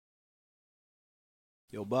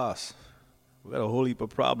Yo, boss, we got a whole heap of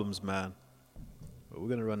problems, man. But we're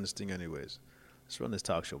gonna run this thing anyways. Let's run this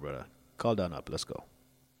talk show, brother. Call down up. Let's go.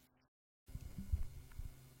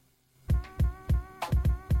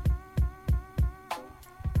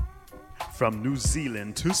 From New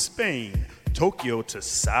Zealand to Spain, Tokyo to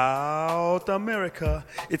South America,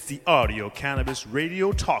 it's the Audio Cannabis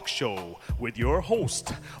Radio Talk Show with your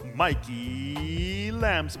host, Mikey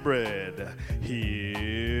Lambsbread.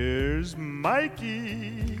 Here's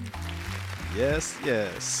Mikey. Yes,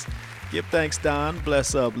 yes. Give thanks, Don.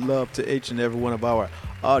 Bless up, love to each and every one of our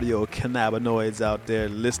audio cannabinoids out there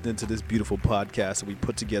listening to this beautiful podcast that we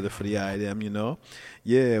put together for the IDM.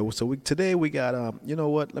 Yeah. So today we got You know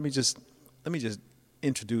what? Let me just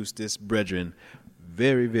introduce this brethren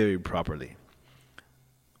very, very properly.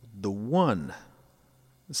 The one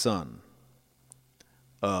son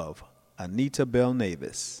of Anita Bell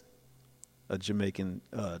Navis, a Jamaican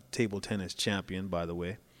table tennis champion, by the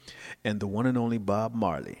way, and the one and only Bob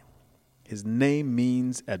Marley. His name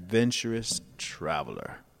means adventurous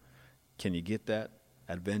traveler. Can you get that?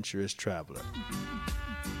 Adventurous traveler.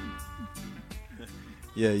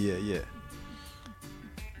 Yeah.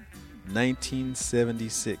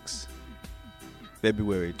 1976,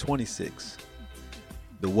 February 26,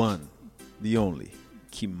 the one, the only,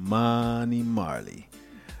 Kimani Marley,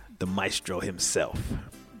 the maestro himself.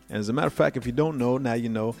 And as a matter of fact, if you don't know, now you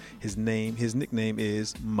know his nickname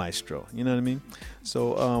is Maestro. You know what I mean?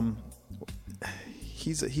 So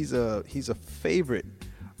he's a favorite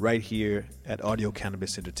right here at Audio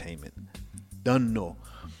Cannabis Entertainment. Done know.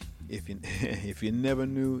 If you never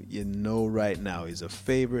knew, you know right now. He's a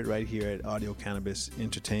favorite right here at Audio Cannabis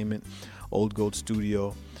Entertainment, Old Gold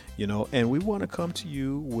Studio, and we want to come to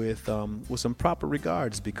you with some proper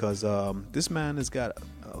regards because this man has got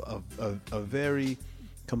a very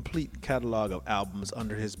complete catalog of albums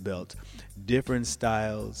under his belt, different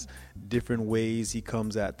styles, different ways he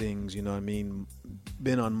comes at things, you know what I mean?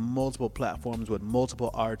 Been on multiple platforms with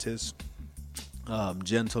multiple artists,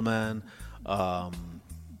 Gentleman,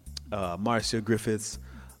 Marcia Griffiths,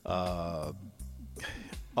 all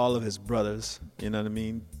of his brothers, you know what I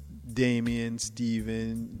mean? Damien,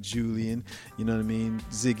 Steven, Julian, you know what I mean?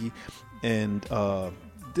 Ziggy. And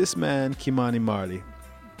this man, Kimani Marley,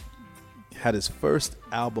 had his first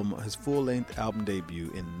album, his full-length album debut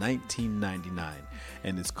in 1999,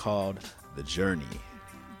 and it's called The Journey.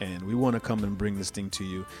 And we want to come and bring this thing to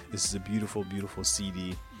you. This is a beautiful, beautiful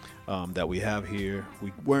CD that we have here.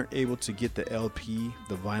 We weren't able to get the LP,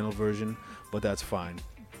 the vinyl version, but that's fine.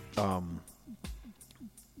 I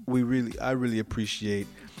really appreciate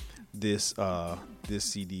this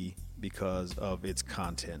CD because of its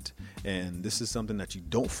content, and this is something that you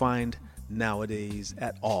don't find nowadays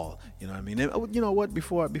at all. You know what I mean? And you know what?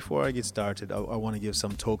 Before I get started, I want to give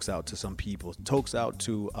some tokes out to some people. Tokes out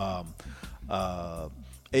to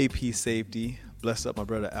AP Safety. Bless up my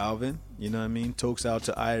brother Alvin. You know what I mean? Tokes out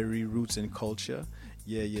to Irie Roots and Culture.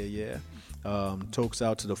 Yeah. Tokes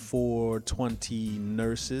out to the 420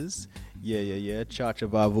 nurses. Yeah. Chacha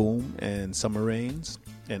Vavoom and Summer Rains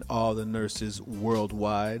and all the nurses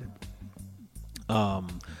worldwide.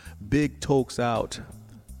 Big tokes out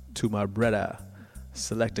to my brother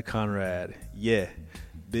Selecta Conrad. Yeah.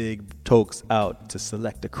 Big tokes out to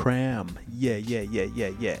Selecta Cram. Yeah.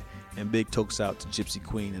 And big tokes out to Gypsy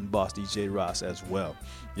Queen and Boss DJ Ross as well.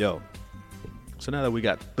 Yo, so now that we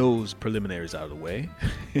got those preliminaries out of the way,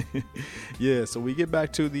 yeah, so we get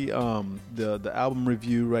back to the album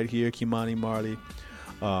review right here, Kimani Marley,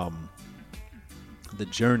 The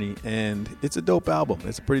Journey, and it's a dope album.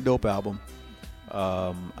 It's a pretty dope album.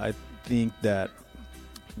 I think that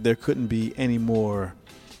there couldn't be any more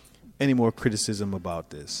criticism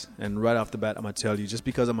about this. And right off the bat, I'm going to tell you, just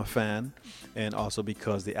because I'm a fan and also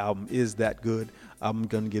because the album is that good, I'm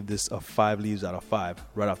going to give this a 5 leaves out of 5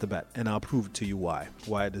 right off the bat. And I'll prove it to you why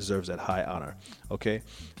it deserves that high honor. Okay?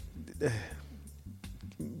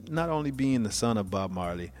 Not only being the son of Bob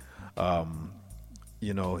Marley,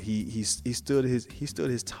 he stood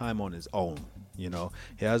his time on his own. He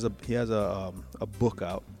has a book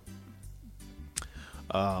out.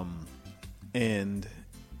 And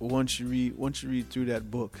once you read through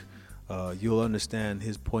that book, you'll understand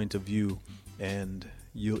his point of view, and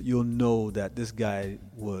you'll know that this guy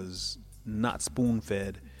was not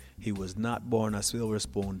spoon-fed. He was not born a silver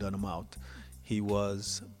spoon done him out. He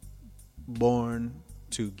was born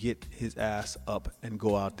to get his ass up and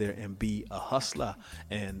go out there and be a hustler.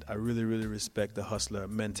 And I really, really respect the hustler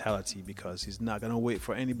mentality because he's not going to wait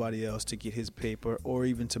for anybody else to get his paper or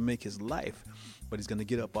even to make his life. But he's going to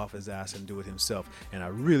get up off his ass and do it himself. And I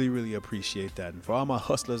really, really appreciate that. And for all my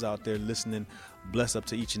hustlers out there listening, Bless up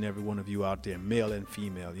to each and every one of you out there, male and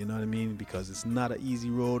female, you know what I mean? Because it's not an easy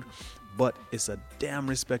road, but it's a damn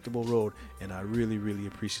respectable road, and I really, really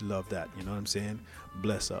appreciate love that, you know what I'm saying?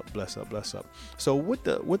 Bless up, bless up, bless up. So with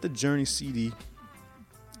the Journey CD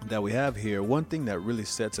that we have here, one thing that really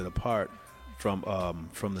sets it apart from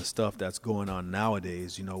the stuff that's going on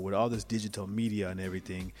nowadays, you know, with all this digital media and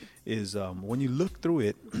everything, is when you look through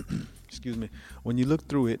it, excuse me, when you look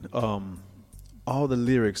through it, all the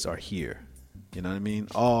lyrics are here. You know what I mean?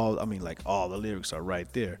 All the lyrics are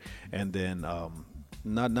right there. And then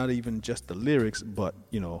not even just the lyrics, but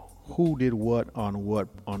you know, who did what on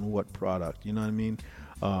what product. You know what I mean?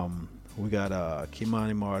 We got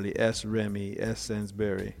Kimani Marley, S. Remy, S.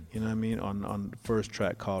 Sainsbury, you know what I mean, on the first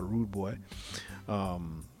track called Rude Boy.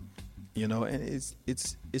 You know, and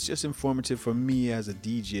it's just informative for me as a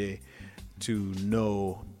DJ to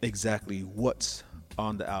know exactly what's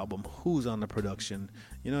on the album, who's on the production,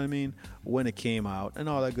 you know what I mean, when it came out, and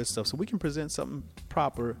all that good stuff, so we can present something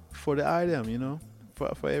proper for the item, you know,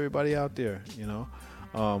 for everybody out there, you know.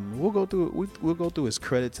 We'll go through his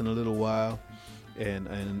credits in a little while,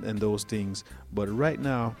 and those things, but right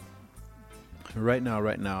now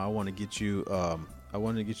I want to get you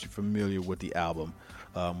familiar with the album.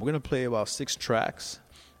 We're gonna play about 6 tracks,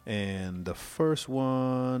 and the first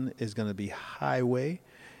one is gonna be Highway,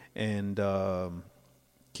 and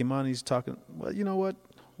Kimani's talking. Well, you know what?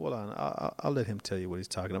 Hold on, I'll let him tell you what he's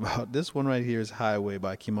talking about. This one right here is Highway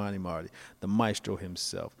by Kimani Marley, the maestro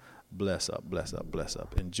himself. Bless up, bless up, bless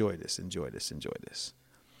up. Enjoy this, enjoy this, enjoy this.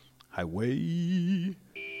 Highway.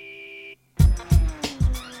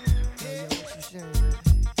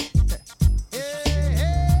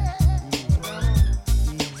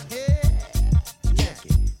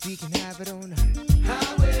 We can have it on the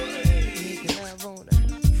highway. We can have on the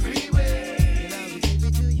freeway. And I will give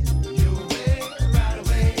it to you. Your way, right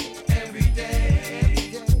away, every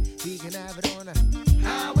day. We can have it on the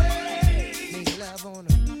highway. Make love on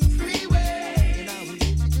the freeway. And I will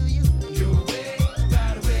give it to you. Your way,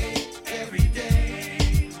 right away, every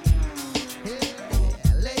day.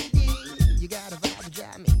 Yeah, lady, you got a vibe to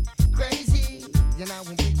drive me crazy. And I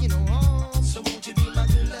won't break you no harm. So won't you be my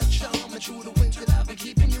good luck charm? And through the winter I've been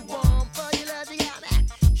keeping you warm. For your love you got that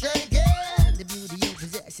shaking. The beauty you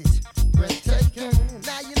possess is breathtaking.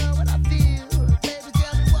 Now you know what I feel. Baby,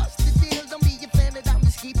 tell me what's the deal. Don't be offended, I'm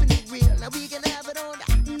just keeping it real. Now we can have it on the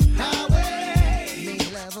highway.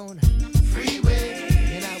 Make love on the freeway.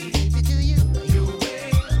 And I will give it to you. Your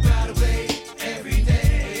way, right away, every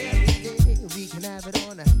day. Every day. We can have it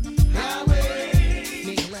on the highway.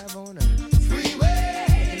 Make love on the freeway.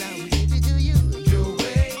 And I will give it to you. Your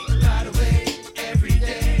way, right away, every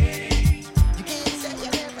day. You can't say I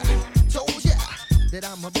never told ya that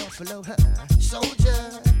I'm a Buffalo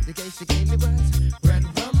soldier. The case they gave me was red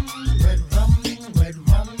rum, red rum, red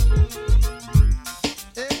rum.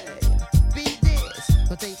 Hey, beat this,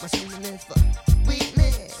 don't take my sweetness for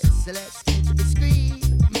weakness. So let's keep it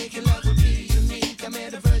discreet. Making love would be unique. I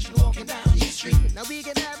met a virgin walking down the street. Now we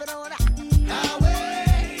can have it on the highway.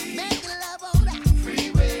 Making love on the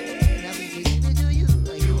freeway. Now we can give it to you.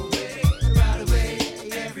 Your way, right away,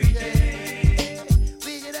 every day.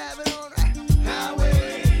 We can have it on the highway.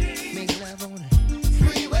 Make love on the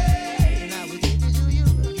freeway. Now we give it to you.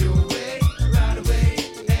 Your way, right away,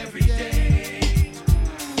 every day.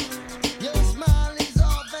 Your smile is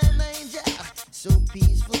of an angel, so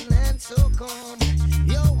peaceful and so calm.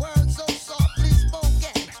 Your words so softly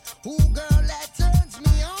spoken. Ooh, girl, that turns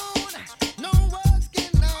me on. No words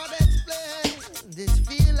cannot explain this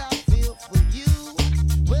feel I feel for you.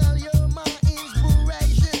 Well, you're my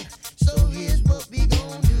inspiration. So here's what we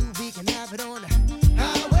gon' do. We can have it on the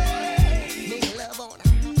highway. Make love on the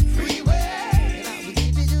freeway. And I will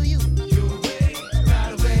give it to you. Your way,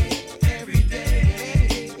 right away, every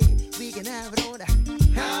day. We can have it on the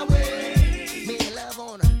highway. Make love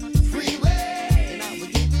on the freeway. And I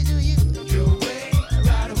will give it to you. Your way,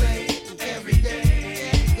 right away, every day.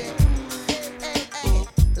 Hey,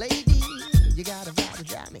 lady, you got a vibe to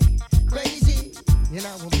drive me crazy. And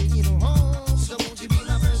I won't bring you no harm. So won't you be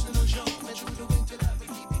my personal charm? And through the winter I've been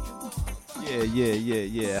keeping you warm.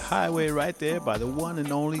 Yeah. Highway right there by the one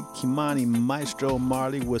and only Kimani Maestro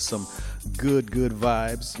Marley with some good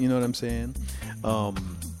vibes. You know what I'm saying?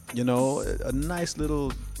 You know, a nice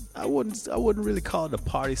little. I wouldn't really call it a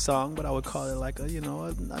party song, but I would call it like a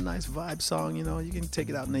nice vibe song. You know, you can take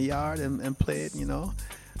it out in the yard and play it. You know,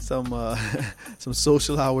 some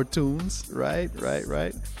social hour tunes. Right.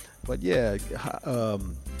 But yeah,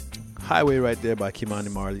 Highway right there by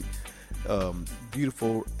Kimani Marley.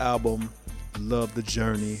 Beautiful album. Love the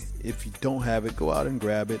Journey. If you don't have it, go out and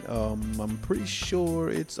grab it. I'm pretty sure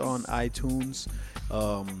it's on iTunes.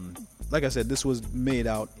 Like I said, this was made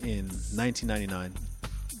out in 1999.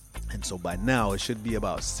 And so by now it should be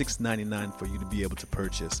about $6.99 for you to be able to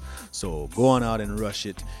purchase. So go on out and rush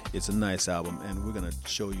it. It's a nice album, and we're gonna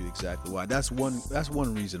show you exactly why. That's one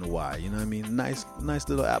reason why. You know what I mean? Nice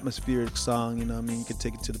little atmospheric song. You know what I mean? You can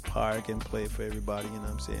take it to the park and play it for everybody. You know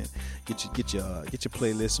what I'm saying? Get your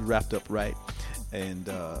playlist wrapped up right, and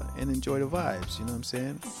enjoy the vibes. You know what I'm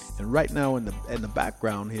saying? And right now in the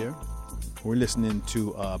background here, we're listening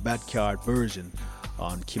to Backyard Version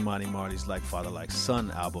on Kimani Marley's Like Father Like Son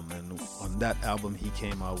album, and on that album he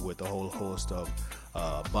came out with a whole host of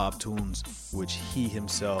Bob tunes, which he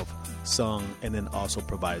himself sung and then also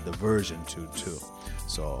provided the version to too.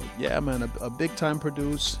 So yeah, man, a big time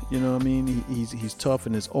produce. You know what I mean? He's tough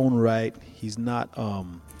in his own right. He's not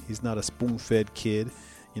a spoon-fed kid.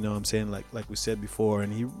 You know what I'm saying? Like we said before,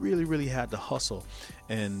 and he really had to hustle.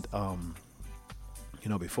 And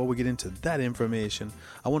before we get into that information,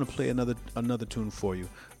 I want to play another tune for you.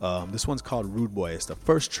 This one's called Rude Boy. It's the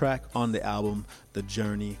first track on the album, The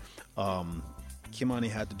Journey. Kimani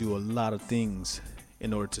had to do a lot of things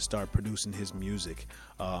in order to start producing his music.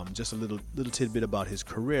 Just a little tidbit about his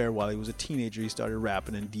career. While he was a teenager, he started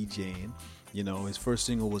rapping and DJing. You know, his first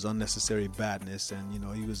single was Unnecessary Badness, and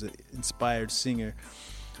he was an inspired singer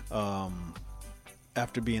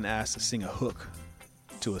after being asked to sing a hook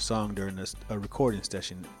to a song during a recording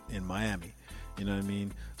session in Miami. You know what I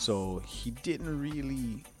mean? So he didn't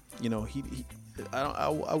really,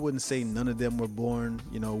 I wouldn't say none of them were born,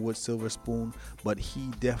 with silver spoon, but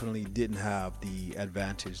he definitely didn't have the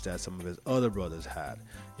advantage that some of his other brothers had.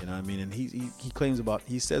 You know what I mean? And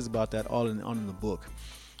he says about that all in the book.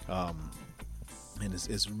 And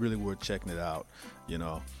it's really worth checking it out.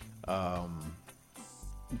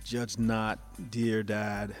 Judge Not, Dear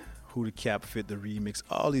Dad, Who the Cap Fit, the remix,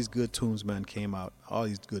 all these good tunes, man, came out. All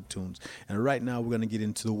these good tunes. And right now we're going to get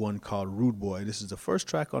into the one called Rude Boy. This is the first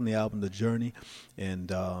track on the album, The Journey.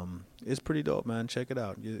 And it's pretty dope, man. Check it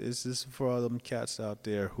out. It's just for all them cats out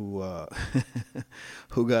there who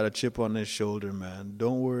who got a chip on their shoulder, man.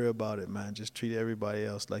 Don't worry about it, man. Just treat everybody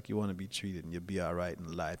else like you want to be treated, and you'll be all right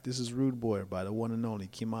in life. This is Rude Boy by the one and only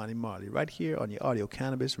Kimani Marley, right here on your Audio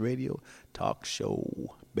Cannabis Radio Talk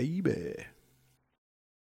Show, baby.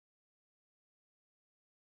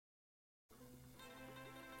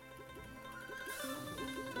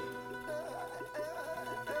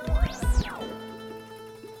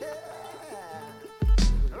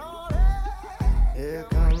 Here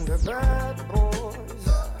come the bad boys,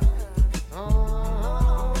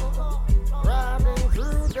 riding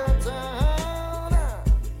through the town.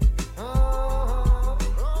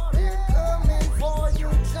 They're coming for you,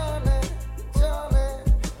 Johnny, Johnny.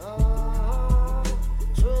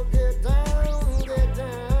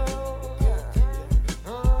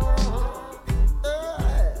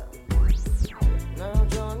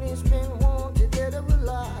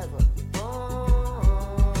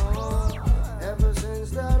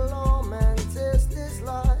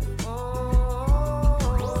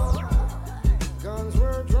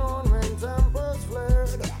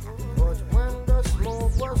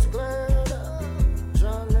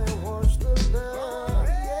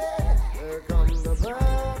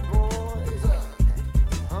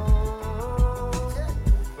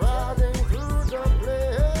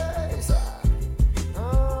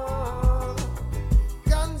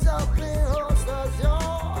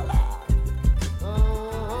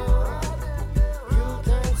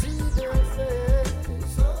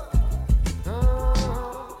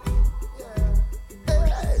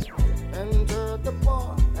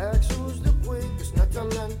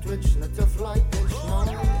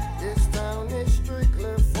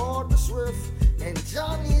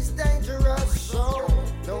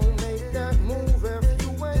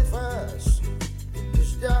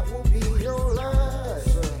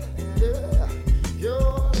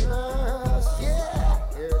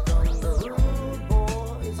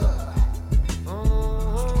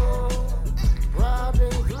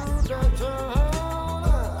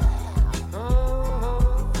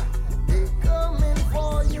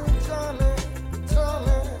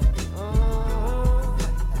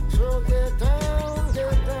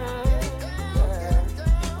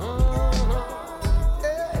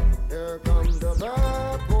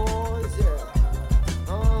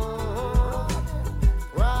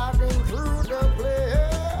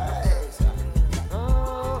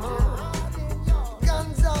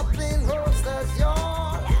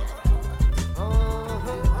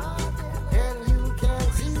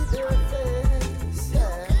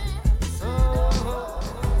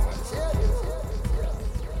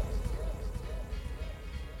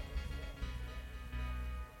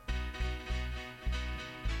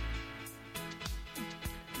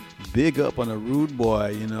 big up on a Rude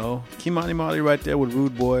Boy, you know. Kimani Marley right there with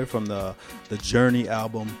Rude Boy from the Journey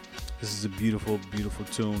album. This is a beautiful, beautiful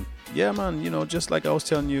tune. Yeah, man, you know, just like I was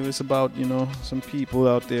telling you, it's about, you know, some people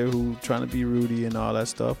out there who trying to be Rudy and all that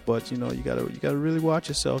stuff. But, you know, you gotta really watch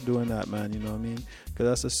yourself doing that, man. You know what I mean?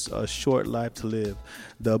 Because that's a short life to live.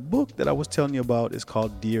 The book that I was telling you about is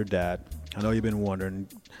called Dear Dad. I know you've been wondering,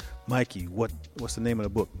 Mikey, what's the name of the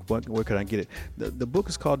book? Where can I get it? The book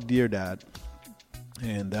is called Dear Dad,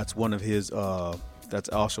 and that's one of his. That's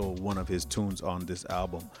also one of his tunes on this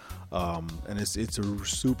album. And it's a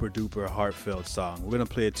super duper heartfelt song. We're gonna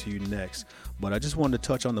play it to you next, but I just wanted to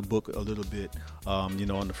touch on the book a little bit. You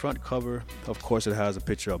know, on the front cover, of course, it has a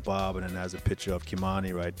picture of Bob, and it has a picture of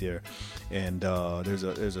Kimani right there. And there's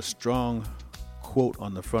a strong quote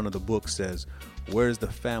on the front of the book says, "Where's the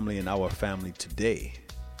family in our family today?"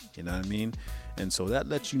 You know what I mean? And so that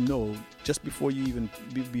lets you know, just before you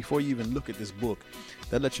even look at this book,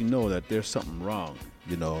 that lets you know that there's something wrong.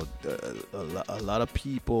 You know, a lot of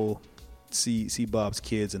people see Bob's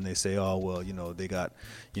kids and they say, oh, well, you know, they got,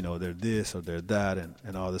 you know, they're this or they're that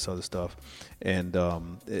and all this other stuff. And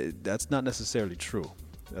that's not necessarily true.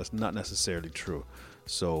 That's not necessarily true.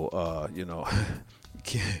 So, you know,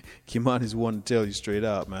 Kimani's one to tell you straight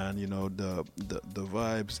out, man, you know, the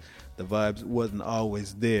vibes wasn't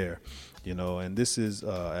always there, you know. And this is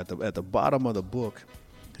at the bottom of the book,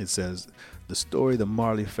 it says, the story the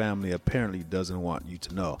Marley family apparently doesn't want you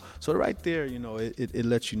to know. So right there, you know, it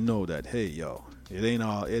lets you know that, hey, yo, it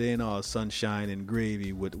ain't all sunshine and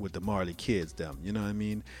gravy with the Marley kids, them. You know what I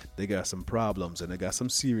mean? They got some problems, and they got some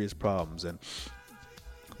serious problems. And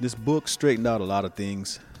this book straightened out a lot of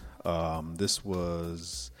things. This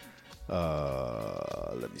was,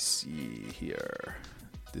 let me see here.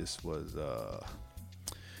 This was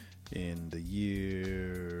in the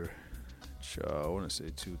year, I want to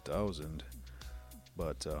say 2000,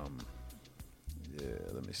 but yeah,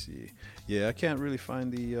 let me see. Yeah, I can't really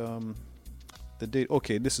find the date.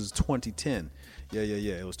 Okay, this is 2010. Yeah.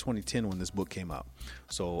 It was 2010 when this book came out.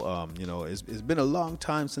 So, you know, it's been a long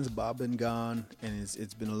time since Bob been gone, and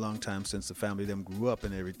it's been a long time since the family them grew up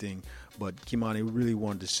and everything. But Kimani really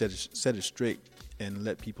wanted to set it straight and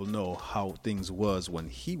let people know how things was when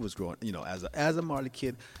he was growing, you know, as a Marley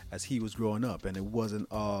kid, as he was growing up. And it wasn't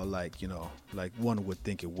all like, you know, like one would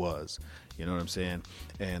think it was. You know what I'm saying?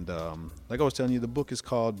 And like I was telling you, the book is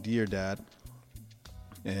called Dear Dad.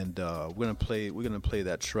 And we're gonna play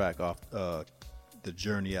that track off the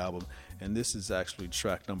Journey album, and this is actually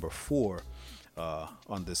track number 4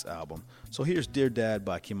 on this album. So here's Dear Dad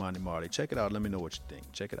by Kimani Marley. Check it out. Let me know what you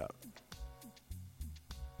think. Check it out.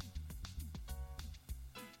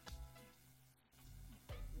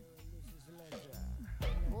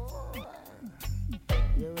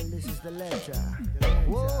 This is the ledger.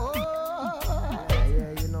 Whoa,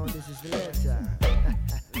 yeah, you know this is the ledger.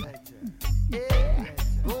 Yeah,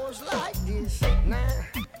 goes like this now.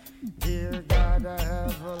 Dear God, I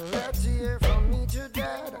have a letter here from me to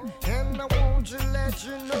Dad, and I want to let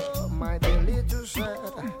you know my dear little sad.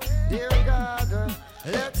 Dear God, a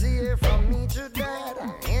letter here from me to Dad,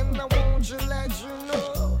 and I want to let you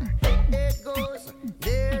know it goes.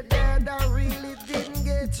 Dear Dad, I really didn't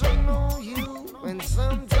get to know you, and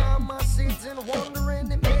sometimes I sit and wonder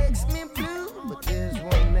and it makes me blue. But there's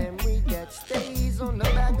one memory that stays on the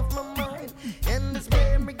back of my mind, and this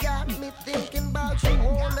memory got me thinking about you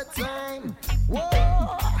all the time.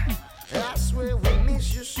 Whoa, I swear we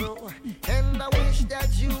miss you so, and I wish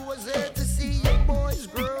that you was there to see your boys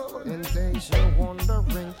grow. In case you're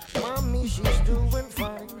wondering, mommy, she's doing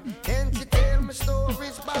fine, and she tell me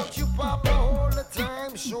stories about you, papa, all the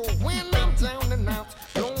time. So when I'm down and out,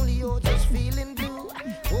 lonely or just feeling blue,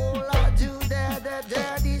 all I do,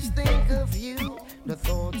 daddies, think of you. The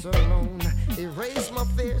thoughts alone erase my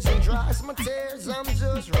fears and dries my tears. I'm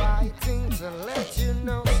just writing to let you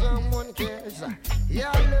know someone cares.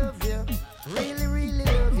 Yeah, I love you, really, really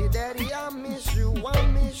love you, Daddy. I miss you,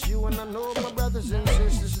 and I know my brothers and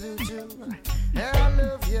sisters do too. Yeah, I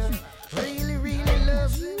love you, really, really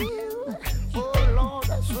love you. Oh Lord,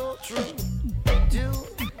 that's so true, do.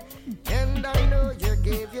 And I know you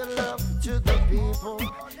gave your love to the people,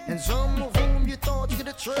 and some of whom you thought you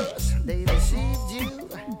could trust, they deceived you.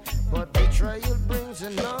 But betrayal brings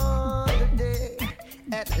another day.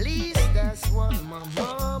 At least that's what my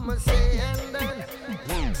mama said. And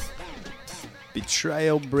then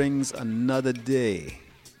Betrayal brings another day.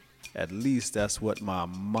 At least that's what my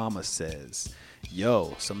mama says.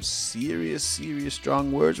 Yo, some serious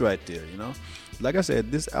strong words right there, you know. Like I said,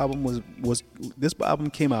 this album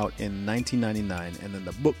came out in 1999, and then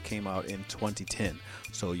the book came out in 2010.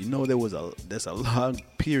 So you know there's a long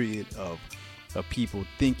period of of people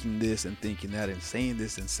thinking this and thinking that and saying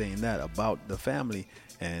this and saying that about the family.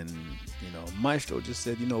 And, you know, Maestro just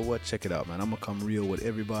said, you know what, check it out, man. I'm going to come real with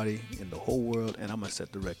everybody in the whole world, and I'm going to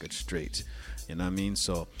set the record straight. You know what I mean?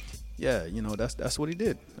 So, yeah, you know, that's what he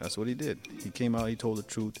did. That's what he did. He came out, he told the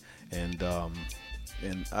truth, and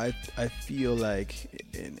I feel like,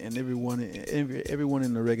 and everyone in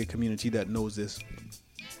the reggae community that knows this,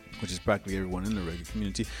 which is practically everyone in the reggae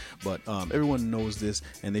community, but everyone knows this,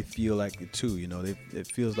 and they feel like it too. You know, it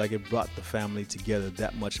feels like it brought the family together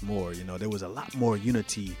that much more. You know, there was a lot more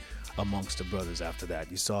unity amongst the brothers after that.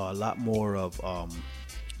 You saw a lot more of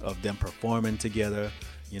them performing together.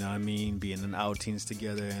 You know what I mean? Being in outings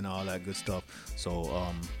together and all that good stuff.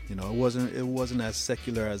 So, you know, it wasn't as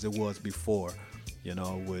secular as it was before. You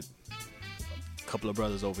know, with a couple of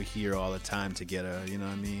brothers over here all the time together. You know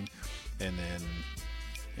what I mean? And then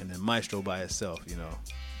Maestro by himself, you know,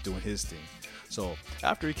 doing his thing. So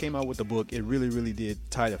after he came out with the book, it really, really did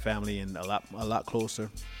tie the family in a lot closer.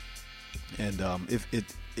 And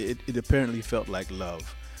it apparently felt like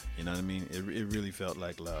love. You know what I mean? It really felt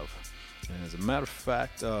like love. And as a matter of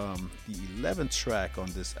fact, the 11th track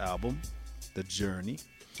on this album, The Journey,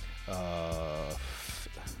 let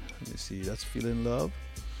me see, that's Feeling Love.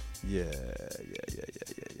 Yeah.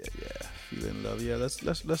 Feeling Love. Yeah, let's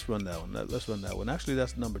run that one. Let's run that one. Actually,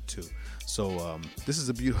 that's number 2. So this is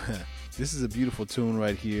a beautiful tune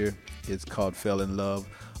right here. It's called Fell in Love.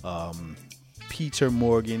 Peter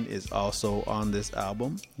Morgan is also on this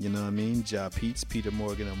album. You know what I mean? Peter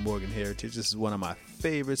Morgan of Morgan Heritage. This is one of my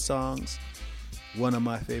favorite songs.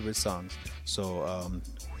 So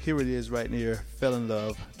here it is right here. Fell in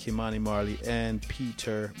Love, Kimani Marley and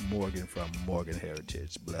Peter Morgan from Morgan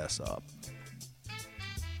Heritage. Bless up.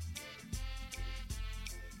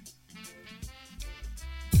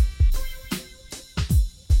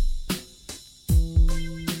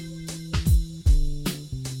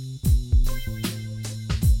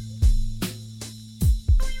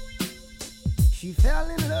 She fell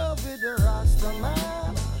in love with the Rasta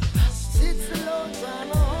man. Sits alone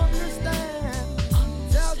trying to understand.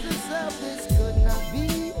 Tells herself this could not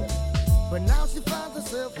be, but now she finds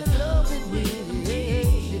herself in love with me.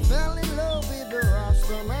 She fell in love with the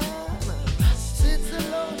Rasta man. Sits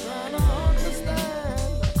alone trying to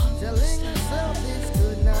understand. Telling herself this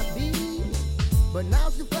could not be, but now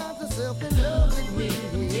she finds herself in love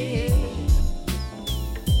with me.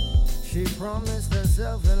 She promised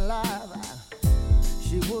herself in life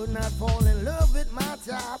she would not fall in love with my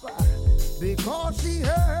type, because she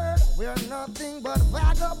heard we're nothing but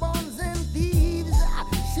vagabonds and thieves.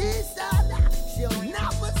 She said she'll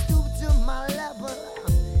never stoop to my level.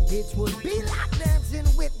 It would be like dancing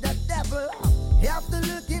with the devil. After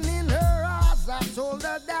looking in her eyes, I told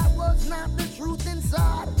her that was not the truth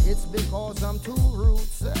inside. It's because I'm too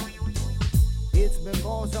roots. It's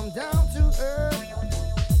because I'm down to earth.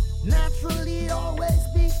 Naturally always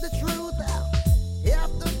speak the truth.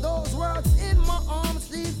 After those words in my arms,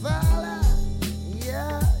 she fell.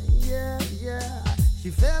 Yeah.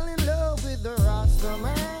 She fell in love with the Rasta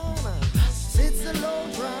man. Sits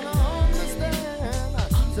alone trying to understand.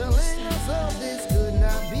 Telling herself this could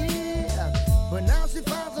not be, but now she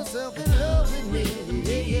finds herself in love with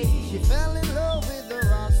me. She fell in love with the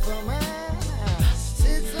Rasta man.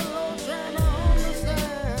 Sits alone trying to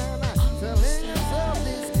understand. Telling herself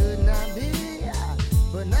this could not be,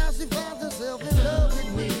 but now she finds herself in love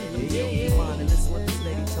with me. Yo, come on and listen what this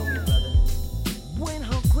lady told me, brother. When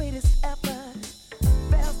her greatest effort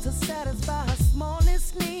fails to satisfy her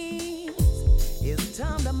smallest needs, it's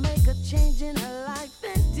time to make a change in her life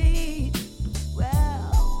indeed.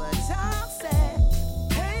 Well, but time said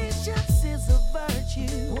patience is a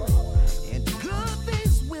virtue, and good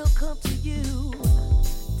things will come to you.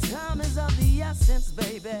 Time is of the essence,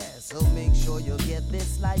 baby, so make sure you get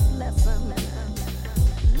this life lesson.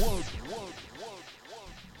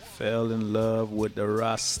 Fell in love with the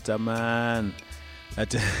Rasta man.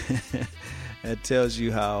 That tells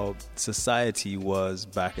you how society was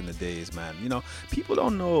back in the days, man. You know, people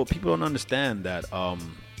don't understand that.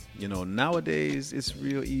 You know, nowadays it's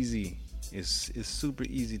real easy. It's super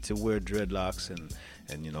easy to wear dreadlocks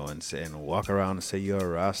and you know and walk around and say you're a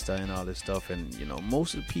Rasta and all this stuff. And you know,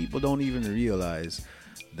 most of the people don't even realize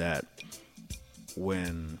that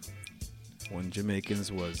when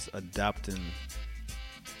Jamaicans was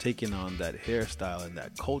taking on that hairstyle and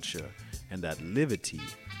that culture and that liberty,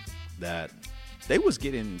 that they was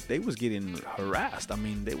getting harassed. I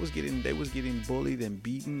mean, they was getting bullied and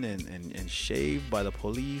beaten and shaved by the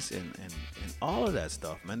police and all of that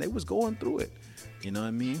stuff, man. They was going through it. You know what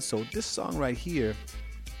I mean? So this song right here,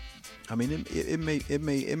 I mean, it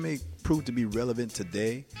may prove to be relevant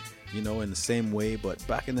today, you know, in the same way. But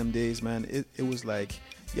back in them days, man, it was like,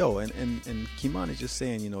 yo, and Kimani just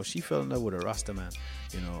saying, you know, she fell in love with a Rasta man,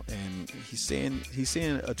 you know, and he's saying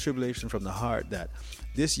a tribulation from the heart that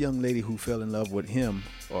this young lady who fell in love with him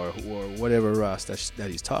or whatever Rasta that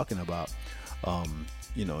he's talking about,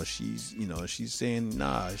 you know, she's saying,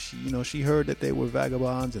 nah, she heard that they were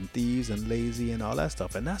vagabonds and thieves and lazy and all that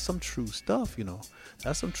stuff, and that's some true stuff, you know,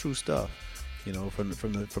 that's some true stuff. You know, from the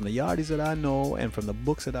yardies that I know and from the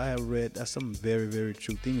books that I have read, that's some very, very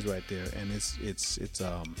true things right there. And it's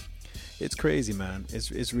crazy, man.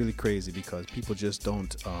 It's really crazy because people just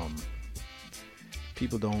don't. I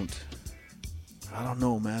don't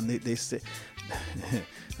know, man. They say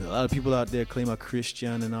a lot of people out there claim a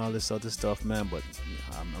Christian and all this other stuff, man. But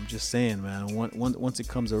I'm just saying, man. Once it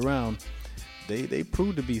comes around, they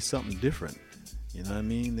prove to be something different. You know what I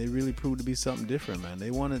mean? They really proved to be something different, man.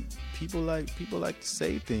 They wanted people like to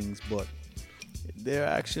say things, but their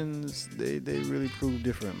actions they really prove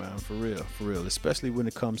different, man. For real. Especially when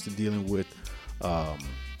it comes to dealing with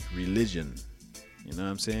religion. You know what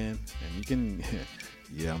I'm saying? And you can,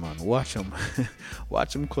 yeah, man. Watch them,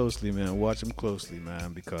 watch them closely, man. Watch them closely,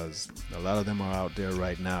 man, because a lot of them are out there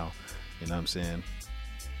right now. You know what I'm saying?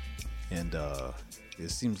 And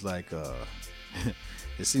it seems like.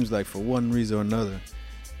 It seems like for one reason or another,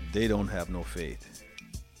 they don't have no faith.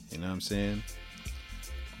 You know what I'm saying?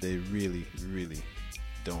 They really, really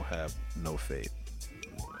don't have no faith.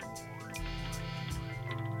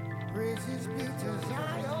 Praises be to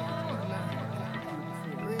Zion.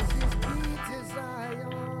 Praises be to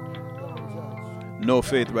Zion. No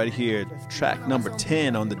Faith right here. Track number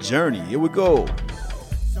 10 on the journey. Here we go.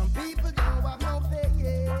 Some people don't have no faith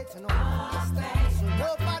yet. No understand. So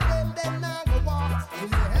no for them not go walk in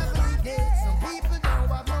the heavenly gate. Some people don't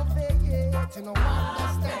have no faith yet. No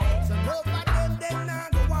understand. So no for them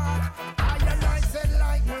not go walk. Iron I said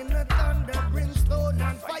lightning, the thunder, brimstone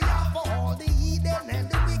and fire for all the heathen and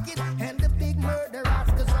the wicked and the big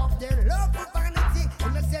murderers. Cause of their love for vanity,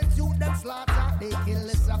 in a sense you them slaughter. They kill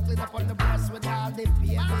the suckling upon the breast with all the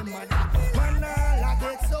fear they mother. Man, all I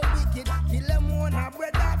get so wicked. Kill them one, our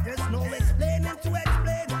brother. There's no explaining to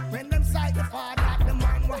explain. When them sight the father, the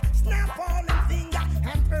man will snap all them finger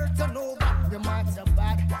and hurt turn over. The man's so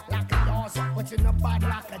bad like a dog, but you're not bad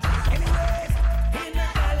like a dog. Anyways, in the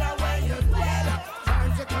hell where you dwell,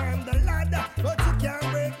 trying to climb the ladder, but you can't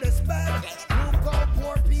break the spell. Look how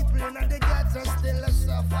poor people in the ghetto still a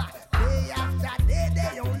suffer. Day after day,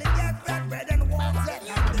 they only get fed bread and water.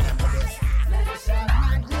 Let us have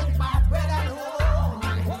man live by bread and water.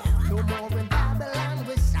 No more in Babylon,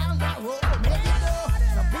 we shall not home. Make it know,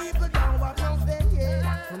 some people don't have no faith yet.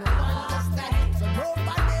 So no understand, so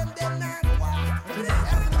nobody them not walk to the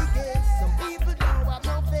heavenly gate. Some people don't have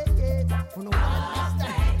no faith yet. So no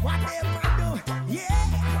understand what them a do.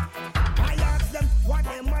 Yeah, I ask them what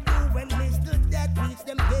them a do when Mr. Death reach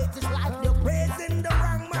them gates. It's like they're praising the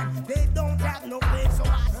wrong man. They don't have no faith, so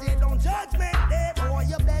I say don't judgment day. Boy,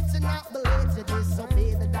 you better not believe to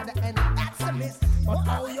disobey the daddy, and that's a miss. But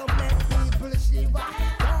how you make people shiver,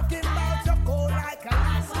 talking about your cold like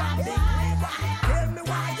Alaska, big river. Tell me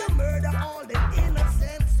why you murder all the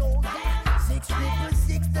innocent soldiers.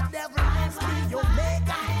 666, the devil must be your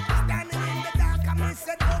maker. Standing in the dark, I miss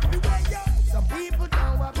it everywhere, yo. Some people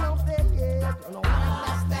don't have no faith yet, don't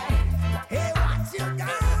understand. Hey, what you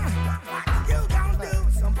gonna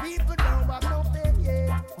do? Some people don't have no faith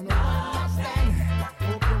yet, don't understand.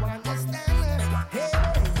 Hope you understand. Hey,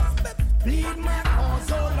 plead my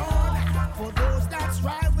cause, oh Lord, for those that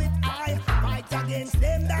strive with I. Fight against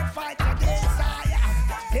them that fight against I.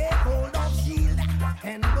 Take hold of shield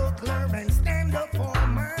and buckler and stand up for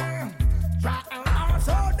man. Try and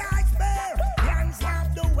also die spare. Can't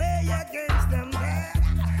stop the way against them there.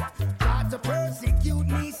 Try to persecute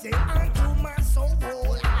me, say unto my soul.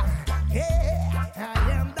 Hey,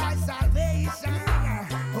 I am thy salvation.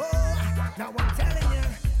 Oh, now I'm telling you,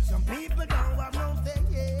 some people don't have no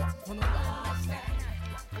faith yet. Don't understand.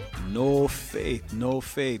 No faith, no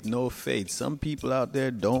faith, no faith. Some people out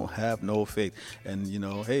there don't have no faith. And you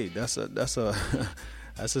know, hey, that's a that's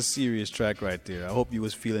a serious track right there. I hope you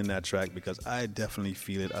was feeling that track because I definitely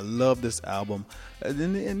feel it. I love this album.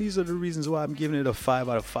 And these are the reasons why I'm giving it a 5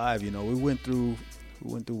 out of 5. You know, we went through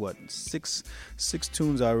what, six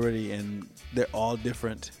tunes already, and they're all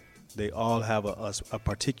different. They all have a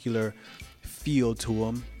particular feel to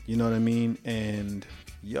them. You know what I mean? And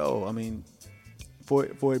yo, I mean,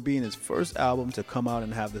 for it being his first album to come out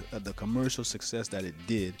and have the commercial success that it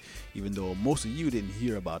did, even though most of you didn't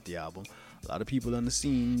hear about the album, a lot of people on the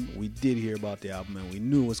scene, we did hear about the album and we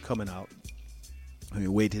knew it was coming out. I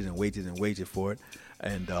mean, waited and waited and waited for it,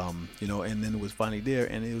 and you know, and then it was finally there,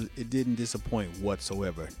 and it didn't disappoint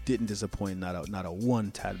whatsoever. Didn't disappoint, not a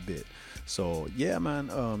one tad bit. So yeah, man,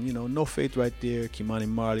 you know, No Faith right there, Kimani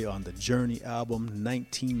Marley on the Journey album,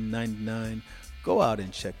 1999. Go out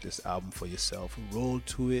and check this album for yourself. Roll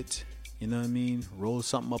to it. You know what I mean? Roll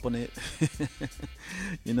something up on it.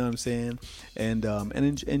 You know what I'm saying? And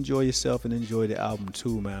enjoy yourself and enjoy the album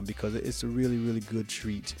too, man, because it's a really, really good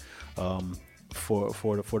treat. For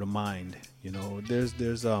the mind, you know.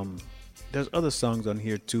 There's other songs on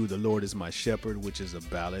here too. The Lord Is My Shepherd, which is a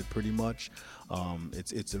ballad pretty much.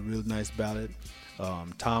 It's a real nice ballad.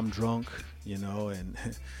 Tom Drunk, you know, and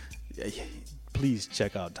please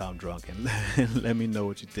check out Tom Drunk and let me know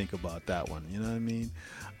what you think about that one. You know what I mean?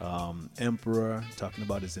 Emperor, talking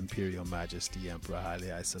about His Imperial Majesty Emperor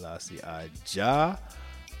Haile Selassie I Jah.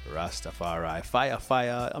 Rastafari,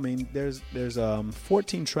 fire. I mean, there's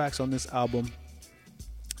 14 tracks on this album,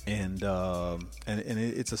 and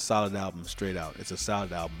it's a solid album, straight out. It's a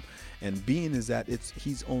solid album, and being is that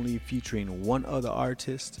he's only featuring one other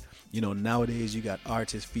artist. You know, nowadays you got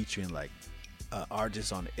artists featuring like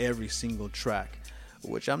artists on every single track,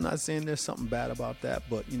 which I'm not saying there's something bad about that,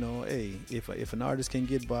 but you know, hey, if an artist can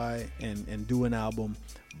get by and do an album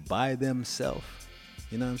by themselves,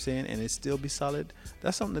 you know what I'm saying, and it still be solid,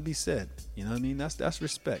 that's something to be said. You know what I mean? That's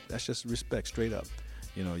respect. That's just respect, straight up.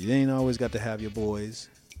 You know, you ain't always got to have your boys.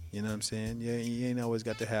 You know what I'm saying? You ain't always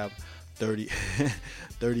got to have 30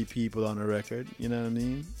 people on a record. You know what I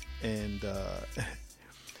mean? And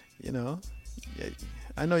you know,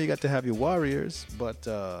 I know you got to have your warriors, but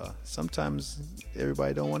sometimes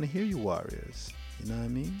everybody don't want to hear your warriors. You know what I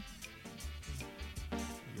mean?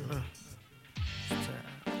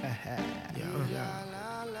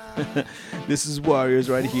 This is Warriors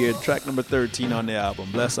right here, track number 13 on the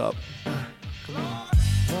album. Bless up.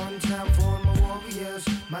 One time for my warriors,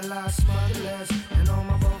 my last smugglers, and all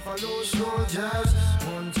my buffalo soldiers.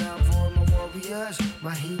 One time for my warriors,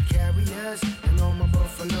 my heat carriers, and all my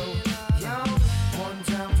buffalo. Yo, one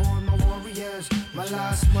time for my warriors, my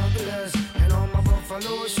last smugglers, and all my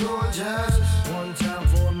buffalo soldiers. One time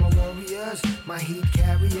for my warriors, my heat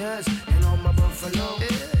carriers, and all my buffalo.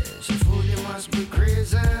 So fool, you must be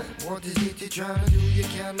crazy. What is it you're trying to do? You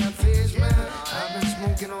cannot face me. I've been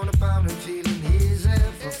smoking on a pound and feeling hazy.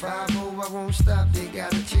 For 5-0, I won't stop, they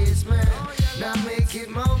gotta chase me. Now make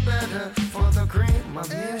it more better for the cream. My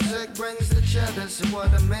music brings the cheddar, so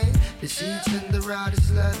what I mean? The seats in the ride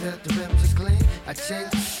is leather, the rims are clean. I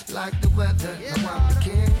change like the weather, now I'm the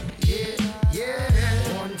king.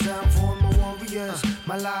 Yeah. One time for my warriors,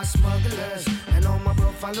 my last smugglers, and all my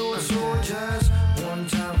buffalo soldiers. One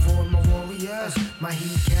time for my warriors, my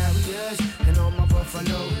heat carriers, and all my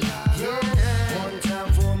buffalo. Yeah. One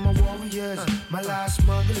time for my warriors, my last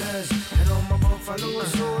smugglers, and all my buffalo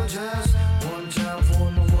soldiers. One time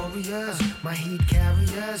for my warriors, my heat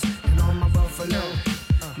carriers, and all my buffalo.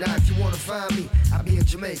 Now if you wanna find me, I'll be in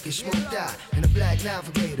Jamaica, smoked out in a black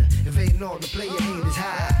navigator, invading all the player haters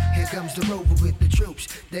high. Here comes the rover with the troops,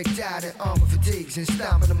 decked out in armor fatigues and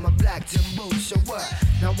stomping on my black tin boots. So what?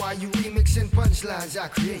 Now while you remixing punchlines I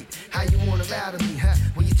create, how you want them out of me, huh?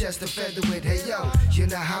 When you just a featherweight, hey yo, you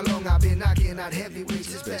know how long I've been knocking out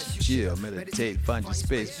heavyweights. It's best you chill, meditate, find your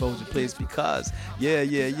space, pose your place, because yeah,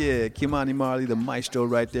 Kimani Marley, the maestro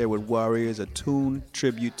right there with Warriors, a tune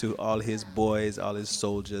tribute to all his boys, all his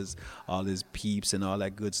soldiers, all his peeps and all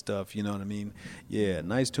that good stuff, you know what I mean? Yeah,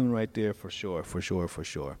 nice tune right there for sure.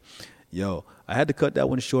 Yo, I had to cut that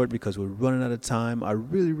one short because we're running out of time. I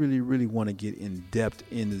really want to get in depth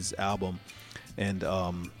in this album and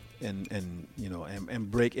you know,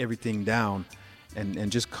 and break everything down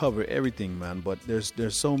and just cover everything, man. But there's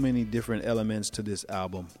so many different elements to this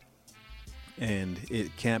album, and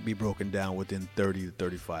it can't be broken down within 30 to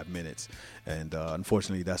 35 minutes. And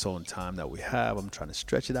unfortunately, that's all the time that we have. I'm trying to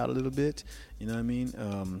stretch it out a little bit, you know what I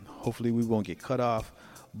mean? Hopefully we won't get cut off,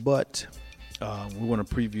 but we want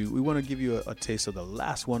to give you a taste of the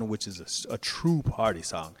last one, which is a true party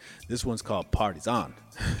song. This one's called Parties On.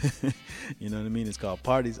 You know what I mean? It's called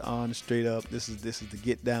Parties On, straight up. This is the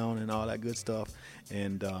get down and all that good stuff.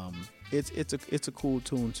 And it's a cool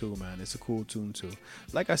tune too, man. It's a cool tune too.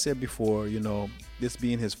 Like I said before, you know, this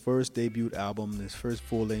being his first debut album, his first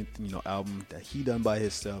full length, you know, album that he done by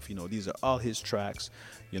himself. You know, these are all his tracks.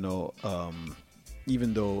 You know,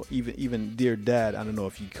 even though even Dear Dad, I don't know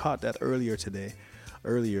if you caught that earlier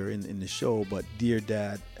in the show, but Dear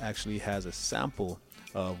Dad actually has a sample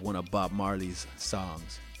of one of Bob Marley's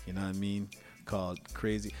songs. You know what I mean? called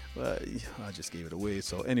Crazy. Well, I just gave it away.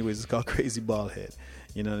 So, anyways, it's called Crazy Baldhead.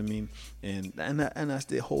 You know what I mean? And that's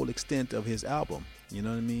the whole extent of his album. You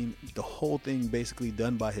know what I mean? The whole thing basically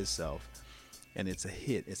done by himself. And it's a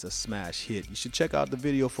hit. It's a smash hit. You should check out the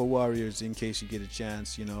video for Warriors in case you get a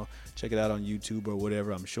chance. You know, check it out on YouTube or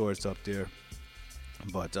whatever. I'm sure it's up there.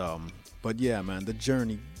 But yeah, man, The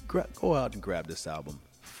Journey. Go out and grab this album.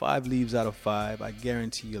 5 leaves out of 5. I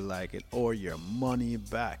guarantee you'll like it, or your money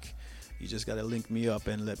back. You just got to link me up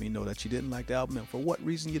and let me know that you didn't like the album and for what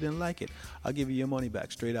reason you didn't like it. I'll give you your money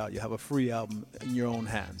back straight out. You have a free album in your own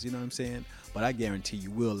hands. You know what I'm saying? But I guarantee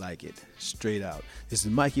you will like it straight out. This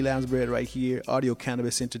is Mikey Lansbury right here, Audio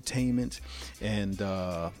Cannabis Entertainment. And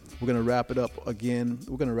we're going to wrap it up again.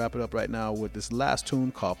 We're going to wrap it up right now with this last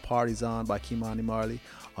tune called Parties On by Kimani Marley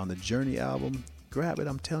on the Journey album. Grab it.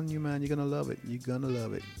 I'm telling you, man, you're going to love it. You're going to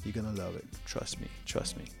love it. You're going to love it. Trust me.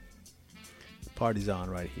 Trust me. Party's on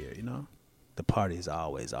right here, you know? The party's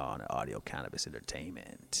always on at Audio Cannabis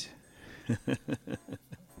Entertainment.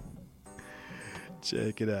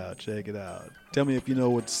 Check it out. Check it out. Tell me if you know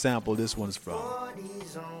what sample this one's from.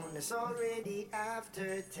 Party's on, it's already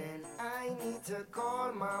after 10. I need to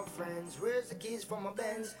call my friends. Where's the keys for my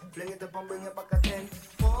Benz? Fling it up and bring it back again.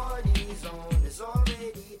 Party's on, it's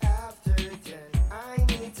already after 10. I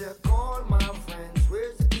need to call my friends.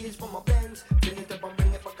 Where's the keys for my Benz? Fling it up and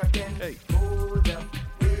bring it back again. Hey. Hold up,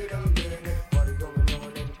 wait a minute. Party going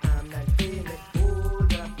on and I'm not feeling it.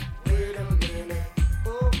 Hold up, wait a minute.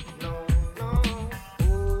 Oh, no, no.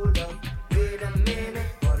 Hold up, wait a minute.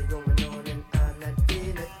 Party going on and I'm not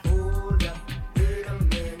feeling it. Hold up, wait a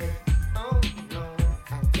minute. Oh, no.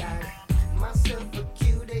 I got myself a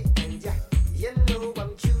cutie and yeah, you know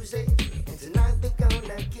I'm choosy. And tonight we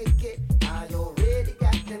gonna kick it. I already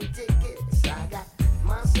got them tickets. I got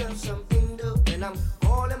myself some Indo and I'm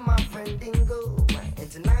calling my friend Dingo. And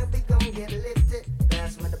tonight we gon' get lifted.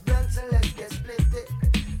 Pass me the blunts and let's get splitted.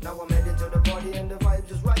 Now I'm heading to the party and the vibe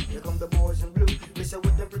is right. Here come the boys in blue, mix it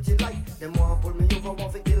with the pretty light. Them want pull me over,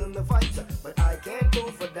 want to kill me fight. But I can't go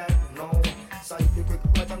for that, no. Side the quick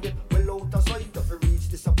right and get well out of sight. If we reach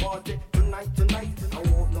this party tonight, I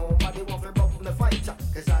hope nobody want to bump me fight.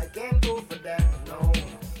 Cause I can't go for that, no.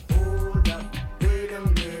 Hold up, wait a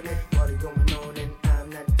minute. Party going on and I'm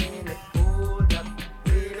not in it. Hold up,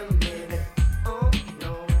 wait a minute. Oh,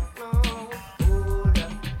 no, no. Hold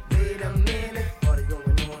up, wait a minute. Party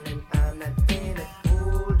going on and I'm not in it.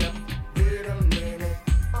 Hold up, wait a minute.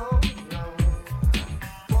 Oh, no.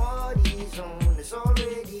 Party's on, it's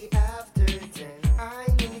already after 10. I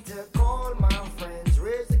need to call my friends.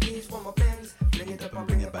 Where's the keys for my pens? Bring it up and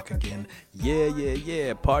Bring it back again.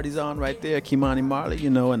 Yeah. Party's on right there, Kimani Marley, you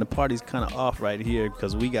know, and the party's kind of off right here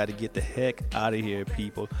because we got to get the heck out of here,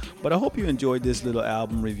 people. But I hope you enjoyed this little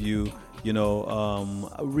album review. You know,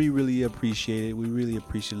 we really appreciate it. We really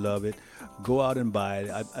love it. Go out and buy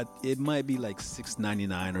it. It might be like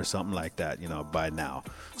 $6.99 or something like that, you know, by now.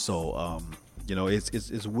 So, you know,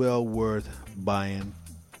 it's well worth buying.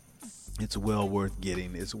 It's well worth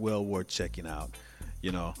getting. It's well worth checking out,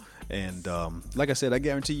 you know. And like I said, I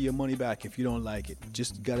guarantee you your money back if you don't like it.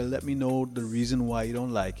 Just got to let me know the reason why you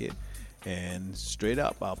don't like it. And straight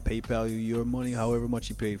up, I'll PayPal you your money, however much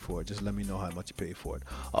you paid for it. Just let me know how much you paid for it.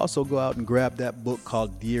 Also, go out and grab that book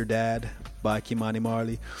called Dear Dad by Kimani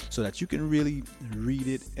Marley so that you can really read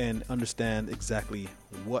it and understand exactly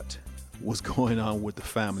what was going on with the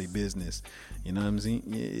family business. You know what I'm saying?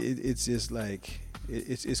 It's just like,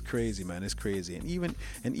 it's crazy, man. It's crazy. And even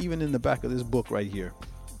in the back of this book right here,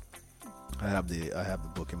 I have the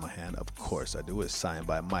book in my hand. Of course I do. It's signed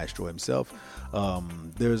by Maestro himself.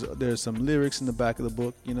 There's some lyrics in the back of the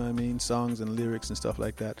book, you know what I mean? Songs and lyrics and stuff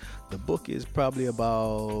like that. The book is probably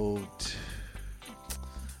about,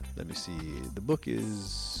 let me see. The book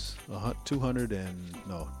is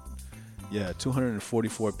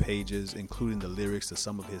 244 pages, including the lyrics to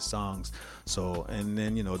some of his songs. So, and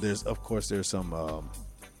then, you know, there's some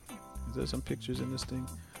is there some pictures in this thing?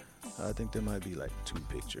 I think there might be like 2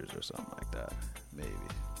 pictures or something like that. Maybe.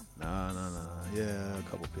 No. Yeah, a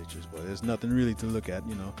couple pictures, but there's nothing really to look at,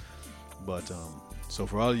 you know. But so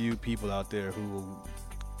for all of you people out there who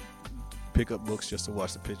pick up books just to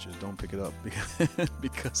watch the pictures, don't pick it up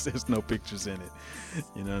because there's no pictures in it.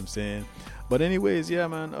 You know what I'm saying? But anyways, yeah,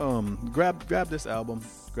 man. Grab this album.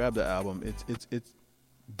 Grab the album. It's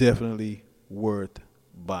definitely worth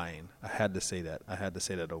buying. I had to say that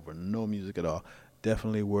over no music at all.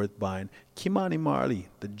 Definitely worth buying. Kimani Marley,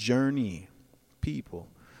 The Journey. People,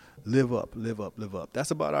 live up.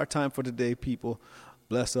 That's about our time for today, people.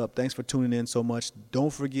 Bless up. Thanks for tuning in so much.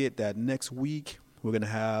 Don't forget that next week We're going to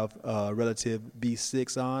have Relative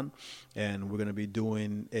B6 on, and we're going to be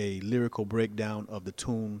doing a lyrical breakdown of the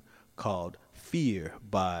tune called Fear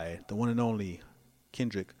by the one and only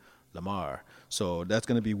Kendrick Lamar. So that's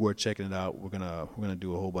going to be worth checking it out. We're gonna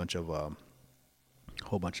do a whole bunch of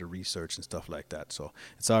research and stuff like that. So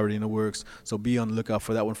it's already in the works. So be on the lookout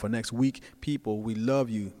for that one for next week. People, we love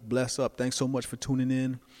you. Bless up. Thanks so much for tuning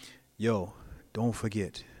in. Yo, don't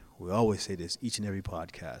forget, we always say this each and every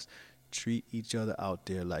podcast. Treat each other out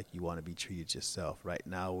there like you want to be treated yourself. Right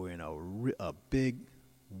now, we're in a big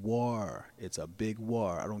war. It's a big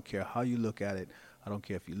war. I don't care how you look at it. I don't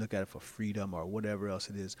care if you look at it for freedom or whatever else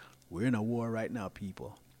it is. We're in a war right now,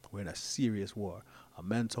 people. We're in a serious war, a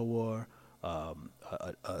mental war, a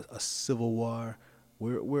civil war.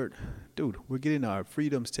 We're getting our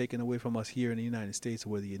freedoms taken away from us here in the United States,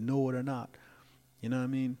 whether you know it or not. You know what I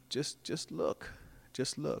mean? Just look.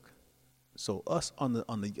 So us on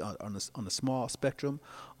the small spectrum,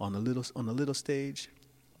 on the little stage,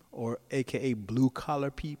 or AKA blue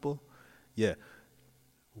collar people, yeah,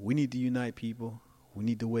 we need to unite, people. We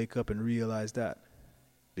need to wake up and realize that,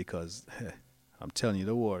 because I'm telling you,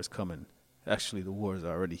 the war is coming. Actually, the war is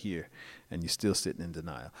already here, and you're still sitting in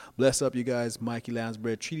denial. Bless up, you guys. Mikey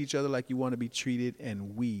Lansbury. Treat each other like you want to be treated,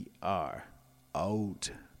 and we are out.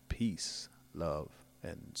 Peace, love,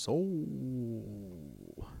 and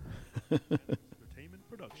soul. Entertainment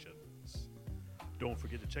Productions. Don't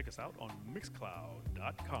forget to check us out on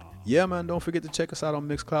Mixcloud.com. Yeah, man. Don't forget to check us out on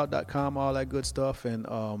Mixcloud.com, all that good stuff, and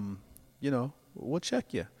we'll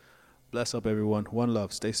check you. Bless up, everyone. One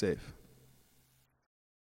love. Stay safe.